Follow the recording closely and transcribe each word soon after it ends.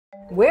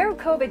Where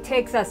COVID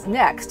takes us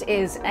next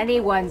is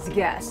anyone's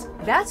guess.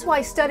 That's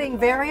why studying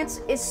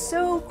variants is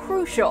so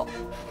crucial.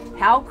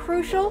 How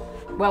crucial?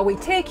 Well, we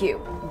take you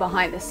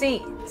behind the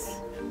scenes.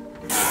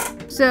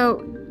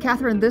 So,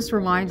 Catherine, this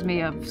reminds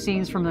me of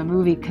scenes from the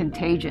movie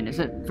Contagion. Is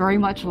it very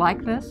much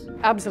like this?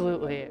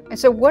 Absolutely. And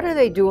so what are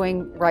they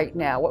doing right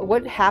now?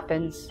 What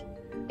happens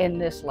in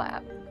this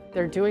lab?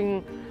 They're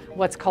doing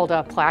what's called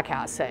a Plaque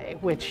assay,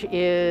 which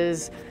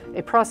is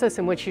a process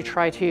in which you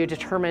try to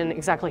determine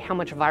exactly how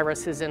much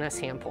virus is in a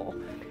sample.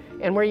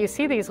 And where you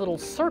see these little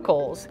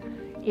circles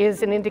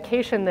is an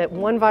indication that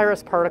one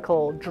virus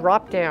particle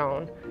dropped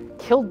down,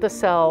 killed the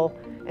cell,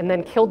 and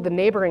then killed the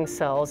neighboring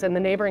cells and the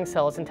neighboring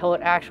cells until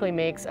it actually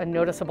makes a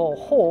noticeable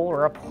hole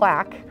or a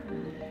plaque,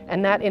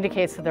 and that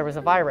indicates that there was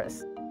a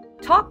virus.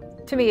 Talk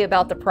to me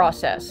about the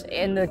process.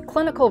 In the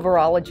clinical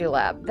virology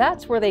lab,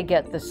 that's where they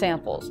get the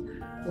samples.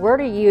 Where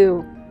do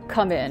you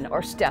come in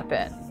or step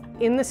in?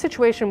 In the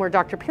situation where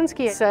Dr.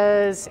 Pinsky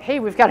says, hey,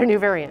 we've got a new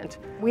variant,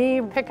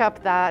 we pick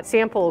up that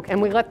sample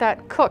and we let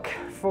that cook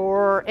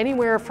for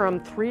anywhere from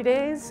 3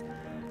 days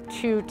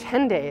to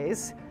 10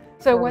 days.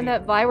 So when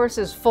that virus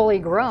is fully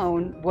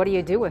grown, what do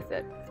you do with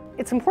it?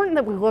 It's important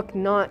that we look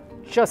not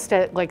just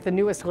at like the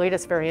newest,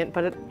 latest variant,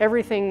 but at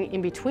everything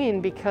in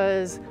between,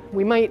 because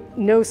we might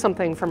know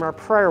something from our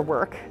prior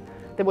work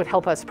that would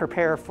help us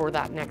prepare for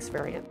that next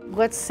variant.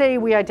 Let's say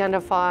we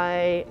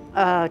identify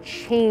a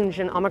change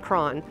in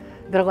Omicron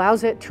that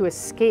allows it to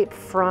escape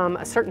from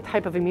a certain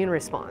type of immune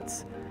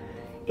response.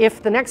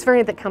 If the next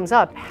variant that comes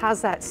up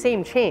has that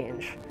same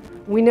change,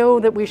 we know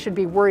that we should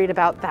be worried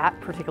about that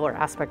particular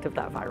aspect of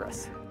that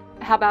virus.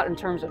 How about in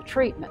terms of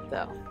treatment,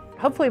 though?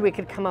 Hopefully we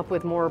could come up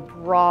with more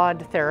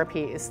broad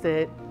therapies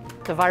that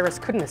the virus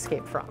couldn't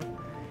escape from.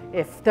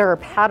 If there are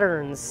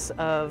patterns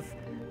of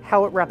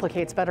how it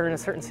replicates better in a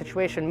certain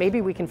situation,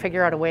 maybe we can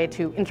figure out a way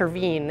to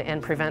intervene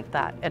and prevent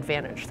that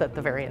advantage that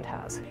the variant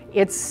has.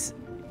 It's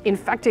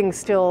infecting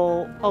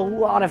still a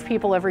lot of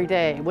people every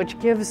day, which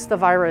gives the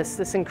virus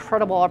this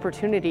incredible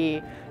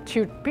opportunity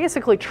to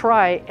basically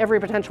try every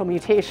potential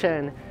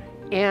mutation,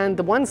 and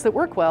the ones that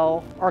work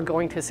well are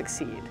going to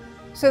succeed.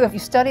 So if you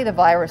study the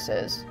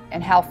viruses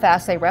and how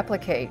fast they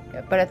replicate,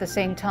 but at the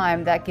same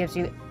time that gives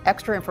you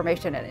extra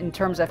information in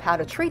terms of how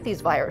to treat these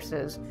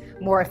viruses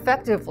more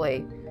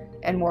effectively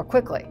and more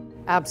quickly.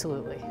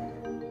 Absolutely.